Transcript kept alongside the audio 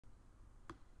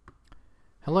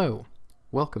Hello,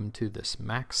 welcome to this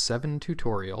Max 7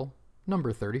 tutorial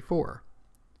number 34,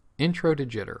 Intro to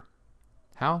Jitter,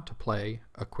 how to play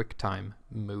a QuickTime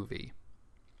movie.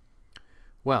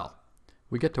 Well,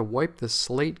 we get to wipe the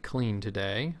slate clean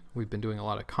today. We've been doing a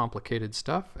lot of complicated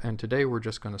stuff, and today we're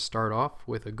just going to start off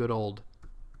with a good old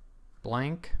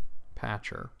blank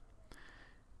patcher.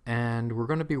 And we're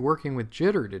going to be working with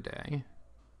Jitter today,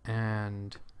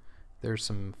 and there's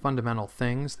some fundamental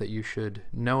things that you should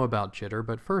know about Jitter,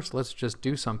 but first let's just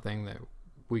do something that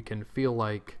we can feel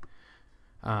like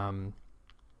that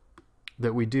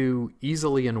we do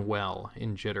easily and well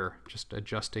in Jitter, just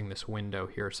adjusting this window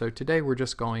here. So today we're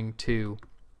just going to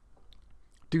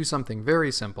do something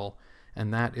very simple,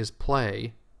 and that is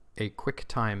play a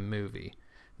QuickTime movie.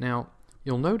 Now,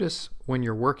 you'll notice when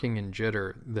you're working in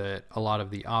Jitter that a lot of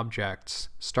the objects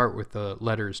start with the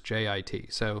letters JIT.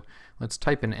 So let's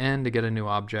type an N to get a new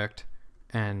object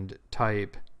and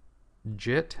type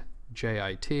JIT,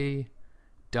 J-I-T,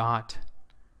 dot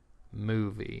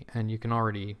movie. And you can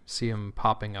already see them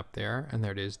popping up there, and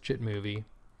there it is, JIT movie.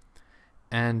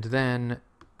 And then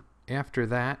after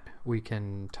that we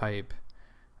can type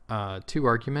two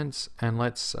arguments, and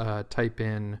let's type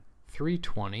in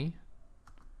 320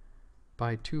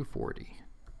 by 240.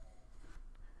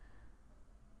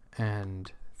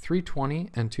 And 320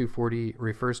 and 240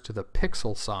 refers to the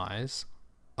pixel size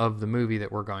of the movie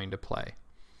that we're going to play.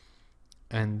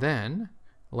 And then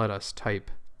let us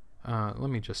type, let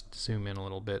me just zoom in a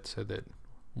little bit so that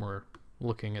we're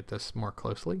looking at this more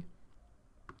closely.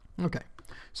 Okay,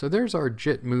 so there's our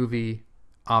JIT movie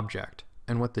object.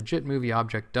 And what the JIT movie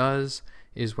object does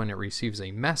is when it receives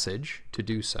a message to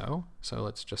do so, so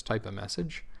let's just type a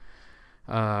message,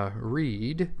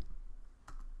 read,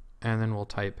 and then we'll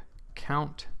type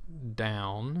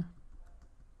countdown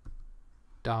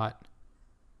dot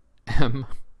MOV.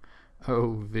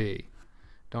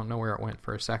 Don't know where it went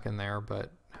for a second there,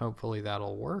 but hopefully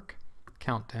that'll work.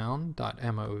 Countdown dot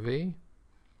MOV.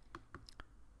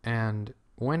 And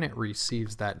when it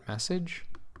receives that message,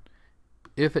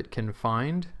 if it can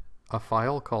find a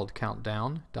file called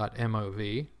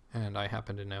countdown.mov, and I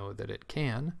happen to know that it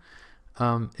can,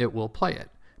 it will play it.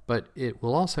 But it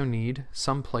will also need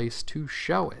some place to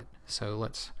show it. So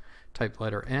let's type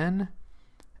letter N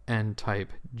and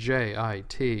type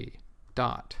JIT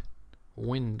dot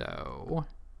window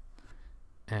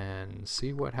and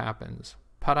see what happens.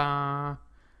 Ta-da!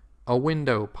 A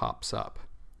window pops up.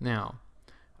 Now,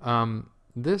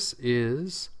 this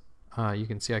is, you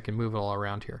can see I can move it all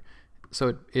around here.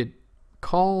 So it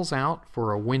calls out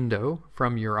for a window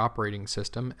from your operating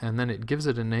system, and then it gives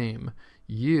it a name,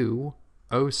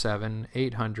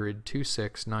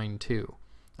 U07-800-2692,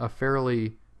 a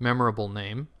fairly memorable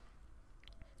name.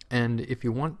 And if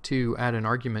you want to add an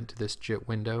argument to this JIT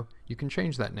window, you can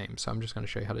change that name. So I'm just going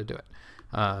to show you how to do it.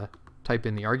 Type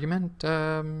in the argument,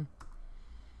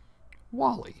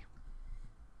 Wally.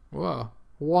 Whoa,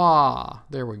 Wah,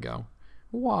 there we go.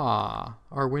 Wah,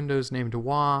 our window's named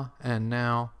Wah, and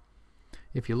now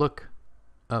if you look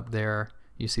up there,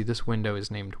 you see this window is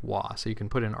named Wah. So you can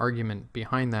put an argument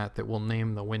behind that that will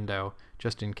name the window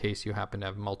just in case you happen to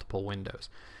have multiple windows.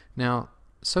 Now,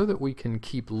 so that we can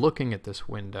keep looking at this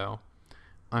window,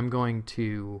 I'm going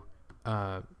to,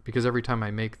 because every time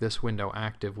I make this window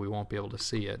active, we won't be able to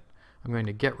see it, I'm going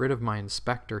to get rid of my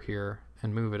inspector here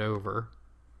and move it over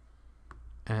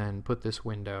and put this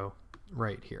window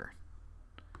right here.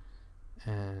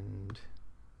 And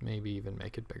maybe even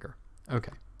make it bigger.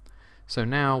 Okay, so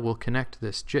now we'll connect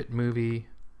this JIT movie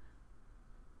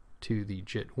to the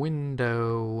JIT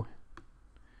window,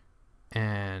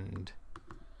 and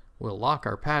we'll lock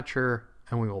our patcher,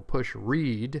 and we will push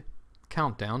read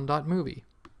countdown.movie.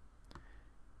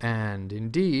 And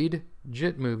indeed,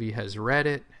 JIT movie has read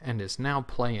it and is now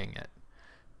playing it,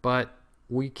 but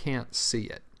we can't see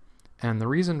it. And the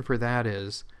reason for that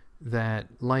is that,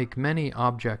 like many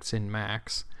objects in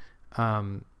Max,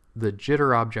 the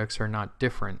Jitter objects are not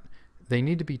different. They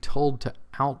need to be told to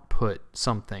output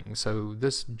something. So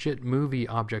this JIT movie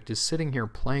object is sitting here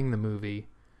playing the movie,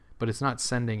 but it's not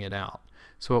sending it out.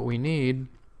 So what we need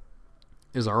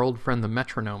is our old friend the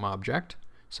metronome object.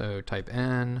 So type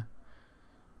N,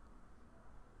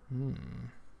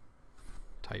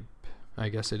 type, I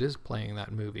guess it is playing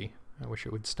that movie. I wish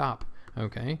it would stop.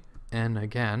 Okay, N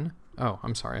again. Oh,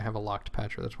 I'm sorry, I have a locked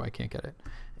patcher, that's why I can't get it.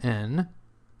 N,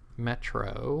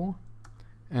 metro,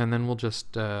 and then we'll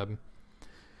just,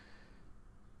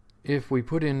 if we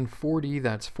put in 40,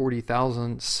 that's 40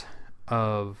 thousandths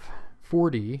of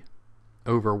 40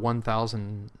 over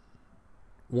 1,000,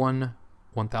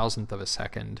 1/1000th of a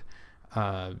second.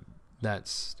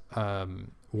 That's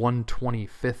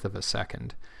 1/25th of a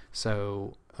second.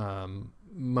 So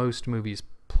most movies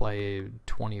play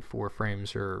 24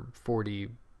 frames or 40,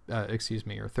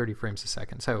 or 30 frames a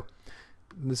second. So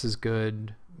this is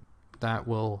good. That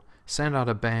will send out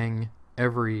a bang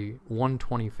every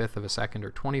 1/25th of a second,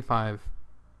 or 25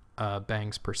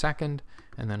 bangs per second,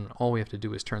 and then all we have to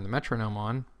do is turn the metronome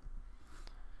on.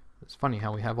 It's funny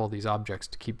how we have all these objects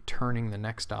to keep turning the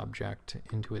next object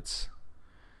into its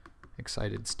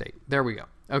excited state. There we go.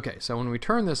 Okay, so when we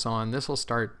turn this on, this will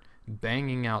start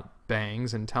banging out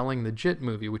bangs and telling the JIT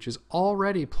movie, which is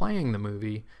already playing the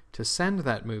movie, to send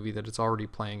that movie that it's already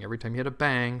playing. Every time you hit a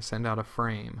bang, send out a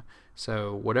frame.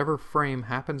 So whatever frame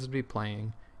happens to be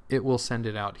playing, it will send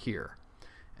it out here.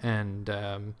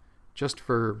 And just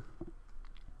for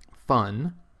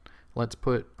fun, let's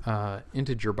put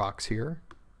integer box here.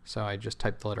 So I just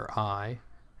type the letter I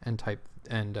and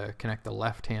connect the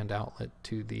left hand outlet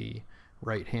to the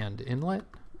right hand inlet.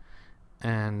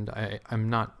 And I'm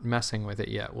not messing with it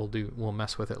yet. We'll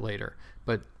mess with it later.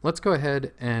 But let's go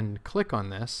ahead and click on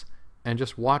this and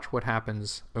just watch what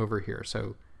happens over here.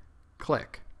 So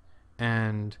click,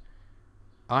 and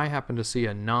I happen to see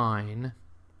a 9,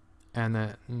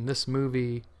 and this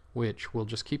movie, which will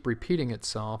just keep repeating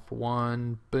itself,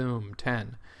 1, boom,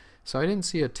 10. So I didn't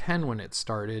see a 10 when it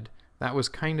started. That was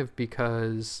kind of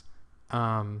because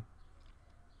it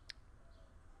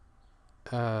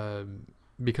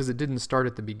didn't start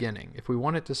at the beginning. If we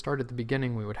want it to start at the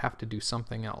beginning, we would have to do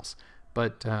something else.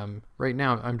 But right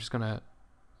now, I'm just going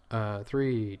to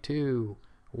 3, 2,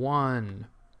 1.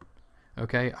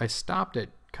 Okay, I stopped it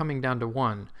coming down to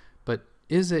 1, but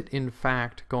is it in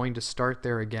fact going to start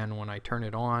there again when I turn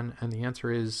it on? And the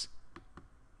answer is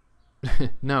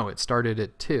no, it started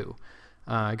at 2.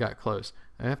 I got close.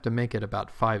 I have to make it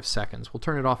about 5 seconds. We'll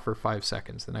turn it off for 5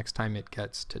 seconds the next time it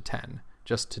gets to 10,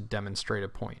 just to demonstrate a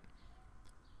point.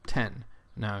 10.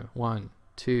 Now 1,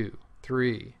 2,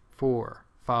 3, 4,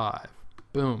 5.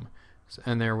 Boom.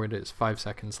 And there it is, 5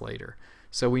 seconds later.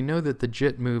 So we know that the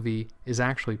JIT movie is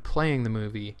actually playing the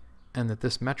movie, and that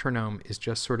this metronome is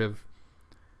just sort of,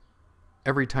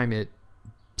 every time it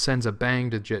sends a bang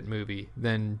to JIT movie,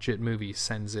 then JIT movie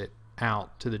sends it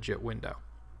out to the JIT window.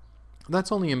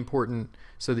 That's only important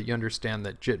so that you understand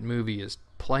that JIT movie is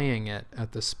playing it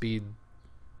at the speed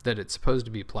that it's supposed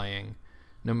to be playing,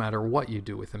 no matter what you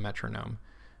do with the metronome.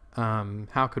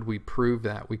 How could we prove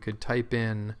that? We could type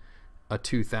in a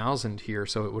 2000 here,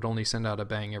 so it would only send out a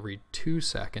bang every 2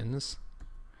 seconds.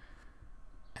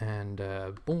 And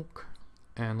bonk.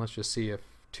 And let's just see if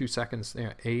 2 seconds,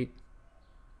 8,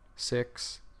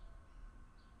 6,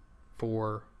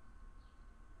 4,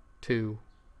 2,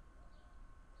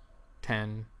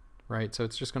 10, right? So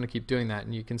it's just going to keep doing that,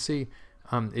 and you can see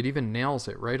it even nails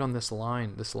it right on this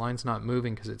line. This line's not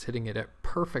moving because it's hitting it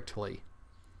perfectly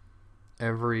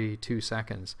every 2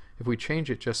 seconds. If we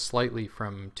change it just slightly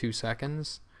from 2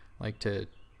 seconds, like to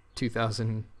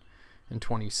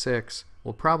 2026,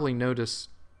 we'll probably notice,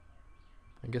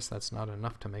 I guess that's not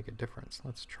enough to make a difference.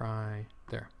 Let's try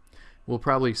there. We'll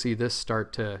probably see this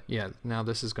start to, yeah, now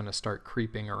this is going to start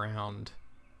creeping around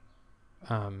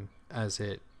as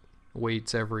it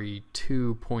waits every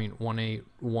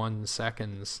 2.181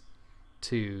 seconds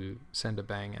to send a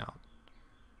bang out.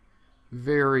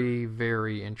 Very,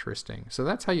 very interesting. So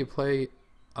that's how you play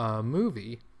a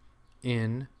movie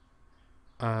in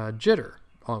Jitter,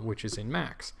 which is in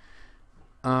Max.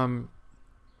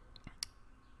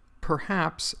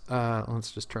 Perhaps,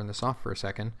 let's just turn this off for a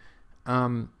second.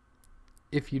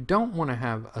 If you don't want to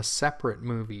have a separate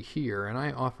movie here, and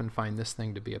I often find this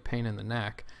thing to be a pain in the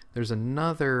neck, there's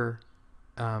another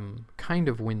kind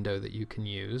of window that you can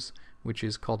use, which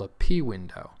is called a P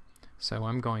window. So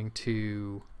I'm going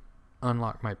to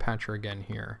unlock my patcher again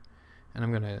here, and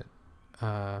I'm going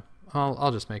to,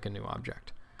 I'll just make a new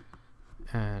object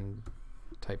and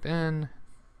type in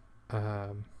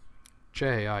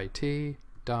JIT.P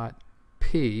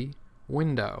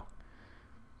window.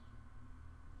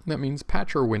 That means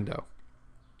patcher window,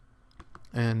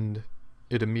 and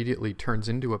it immediately turns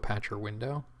into a patcher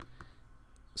window.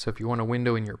 So if you want a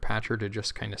window in your patcher to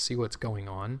just kind of see what's going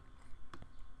on,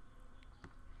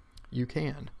 you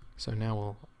can. So now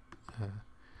we'll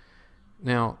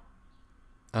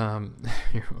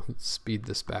here, we'll speed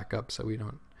this back up so we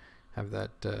don't have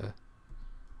that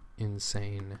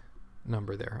insane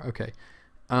number there. Okay.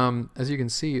 As you can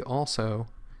see, also,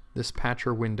 this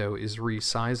patcher window is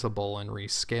resizable and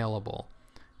rescalable,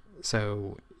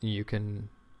 so you can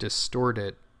distort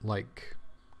it like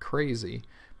crazy,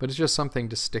 but it's just something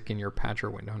to stick in your patcher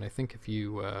window. And I think if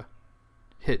you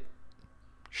hit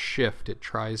shift, it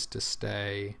tries to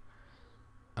stay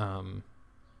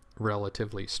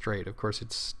relatively straight. Of course,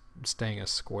 it's staying a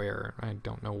square. I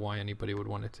don't know why anybody would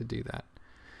want it to do that.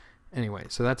 Anyway,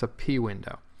 so that's a P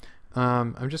window.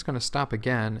 I'm just going to stop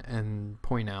again and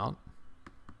point out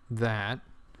that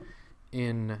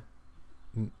in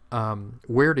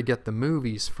where to get the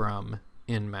movies from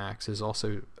in Max is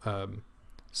also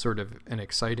sort of an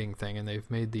exciting thing, and they've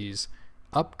made these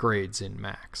upgrades in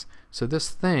Max. So this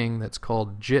thing that's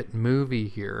called JIT movie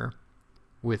here,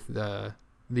 with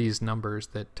these numbers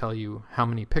that tell you how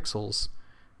many pixels.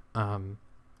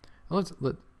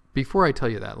 Before I tell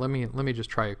you that, let me just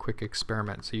try a quick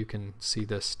experiment so you can see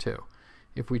this too.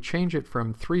 If we change it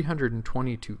from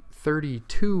 320 to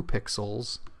 32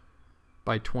 pixels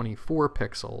by 24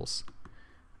 pixels,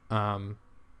 and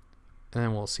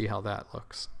then we'll see how that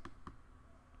looks.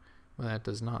 Well, that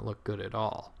does not look good at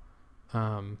all.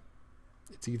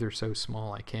 It's either so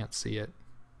small I can't see it.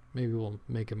 Maybe we'll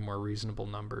make it more reasonable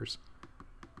numbers.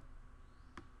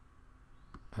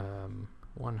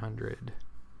 100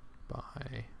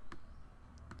 by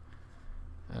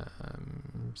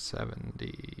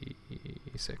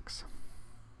 76.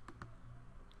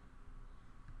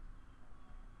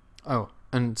 Oh,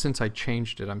 and since I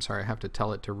changed it, I'm sorry, I have to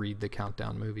tell it to read the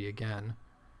countdown movie again.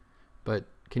 But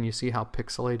can you see how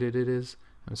pixelated it is?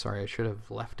 I'm sorry, I should have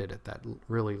left it at that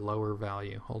really lower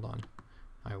value. Hold on.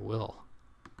 I will.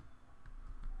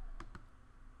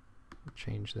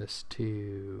 Change this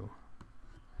to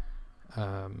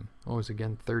what was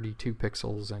again 32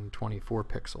 pixels and 24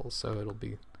 pixels, so it'll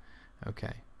be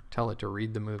okay. Tell it to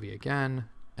read the movie again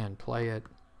and play it,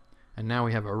 and now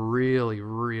we have a really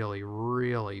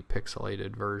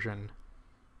pixelated version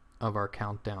of our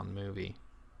countdown movie.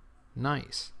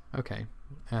 Nice. Okay,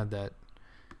 add that.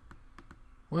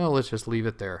 Well, let's just leave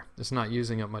it there. It's not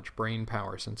using up much brain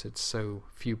power since it's so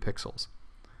few pixels.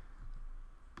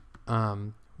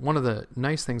 One of the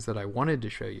nice things that I wanted to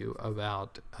show you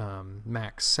about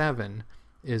Max 7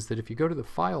 is that if you go to the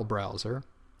file browser,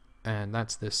 and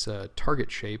that's this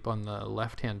target shape on the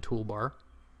left-hand toolbar,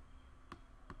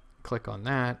 click on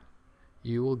that,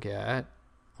 you will get,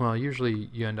 well, usually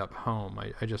you end up home.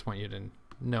 I just want you to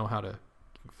know how to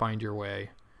find your way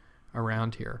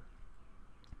around here.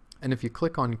 And if you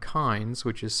click on kinds,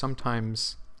 which is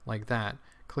sometimes like that,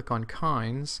 click on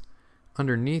kinds,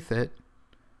 underneath it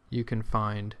you can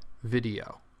find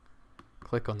video.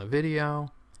 Click on the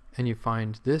video and you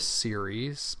find this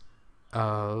series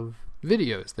of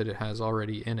videos that it has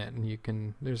already in it, and you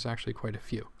can, there's actually quite a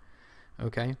few.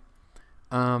 Okay,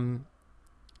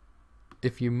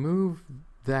 if you move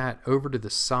that over to the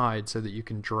side so that you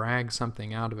can drag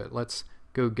something out of it, let's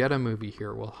go get a movie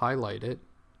here. We'll highlight it.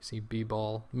 See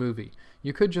B-ball movie.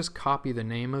 You could just copy the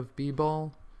name of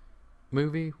B-ball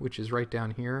movie, which is right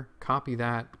down here, copy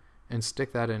that and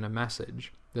stick that in a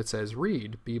message that says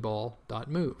read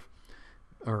bball.move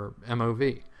or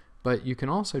MOV. But you can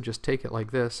also just take it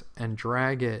like this and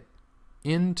drag it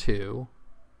into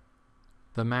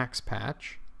the Max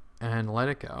patch and let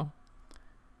it go.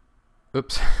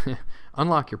 Oops.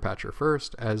 Unlock your patcher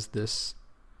first, as this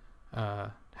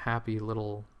happy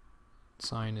little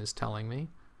sign is telling me.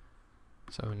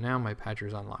 So now my patcher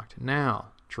is unlocked.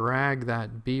 Now drag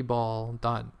that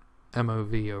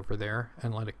bball.mov over there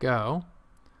and let it go.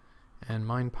 And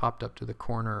mine popped up to the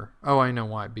corner. Oh, I know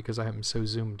why, because I am so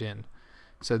zoomed in.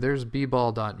 So there's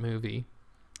bball.movie,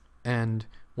 and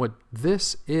what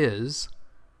this is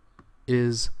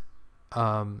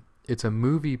it's a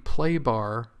movie play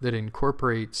bar that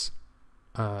incorporates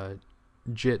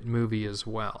JIT movie as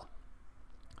well.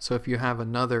 So if you have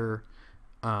another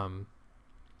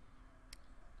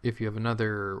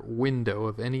window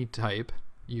of any type,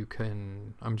 you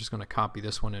can, I'm just going to copy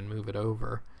this one and move it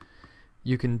over.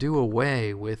 You can do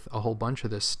away with a whole bunch of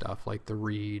this stuff like the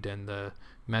read and the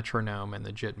metronome and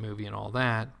the JIT movie and all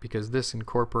that, because this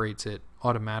incorporates it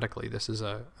automatically. This is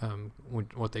a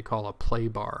what they call a play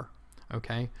bar.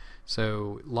 Okay,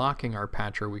 so locking our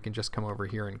patcher, we can just come over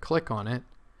here and click on it,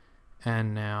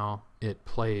 and now it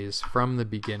plays from the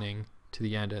beginning to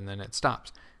the end, and then it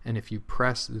stops. And if you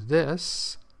press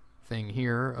this thing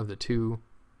here of the two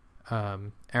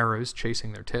arrows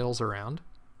chasing their tails around,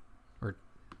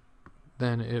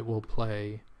 then it will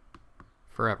play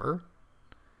forever.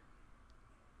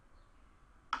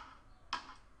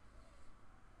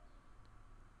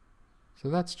 So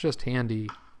that's just handy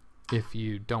if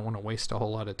you don't want to waste a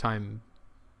whole lot of time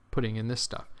putting in this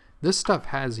stuff. This stuff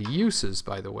has uses,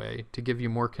 by the way, to give you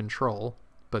more control,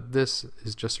 but this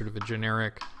is just sort of a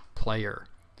generic player.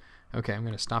 Okay, I'm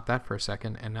going to stop that for a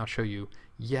second and now show you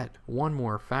yet one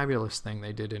more fabulous thing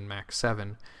they did in Max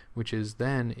 7, which is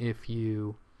then if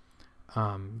you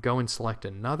go and select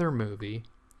another movie,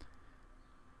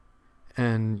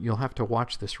 and you'll have to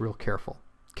watch this real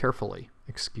carefully.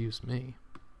 Excuse me.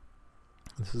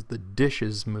 This is the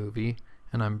Dishes movie,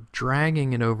 and I'm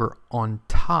dragging it over on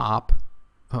top.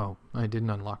 Oh, I didn't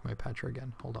unlock my patcher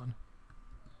again. Hold on.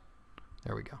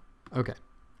 There we go. Okay.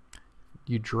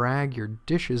 You drag your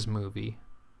Dishes movie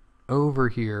over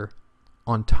here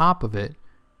on top of it.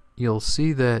 You'll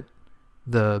see that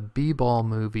the B-ball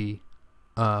movie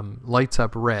lights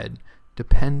up red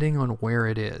depending on where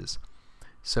it is.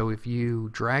 So if you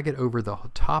drag it over the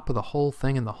top of the whole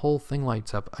thing and the whole thing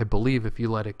lights up, I believe if you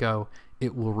let it go,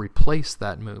 it will replace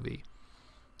that movie.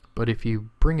 But if you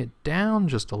bring it down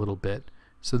just a little bit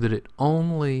so that it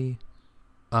only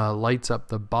lights up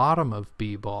the bottom of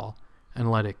B-ball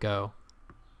and let it go,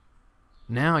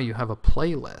 now you have a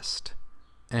playlist.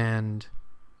 And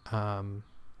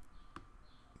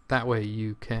that way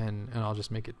you can, and I'll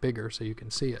just make it bigger so you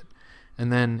can see it.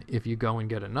 And then if you go and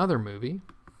get another movie,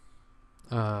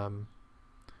 well,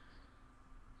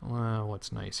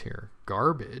 what's nice here?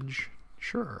 Garbage,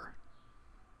 sure.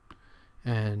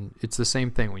 And it's the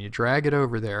same thing. When you drag it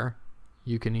over there,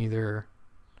 you can either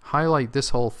highlight this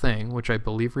whole thing, which I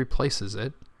believe replaces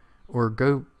it, or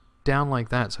go down like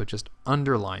that so it just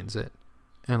underlines it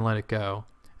and let it go.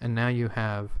 And now you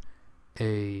have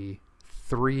a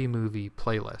 3-movie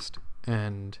playlist.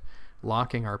 And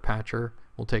locking our patcher,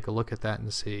 we'll take a look at that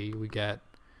and see. We get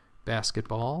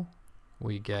basketball.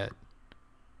 We get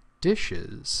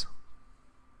Dishes.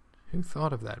 Who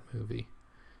thought of that movie?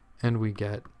 And we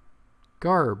get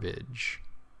Garbage.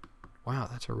 Wow,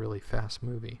 that's a really fast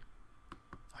movie.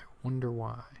 I wonder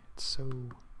why. It's so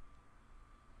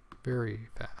very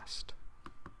fast.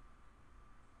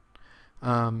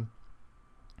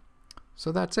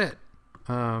 So that's it.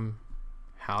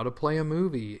 How to play a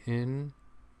movie in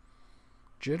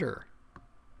Jitter.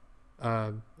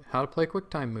 How to play a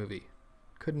QuickTime movie.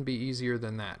 Couldn't be easier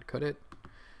than that, could it?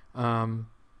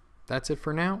 That's it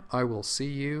for now. I will see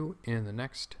you in the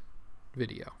next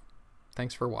video.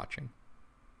 Thanks for watching.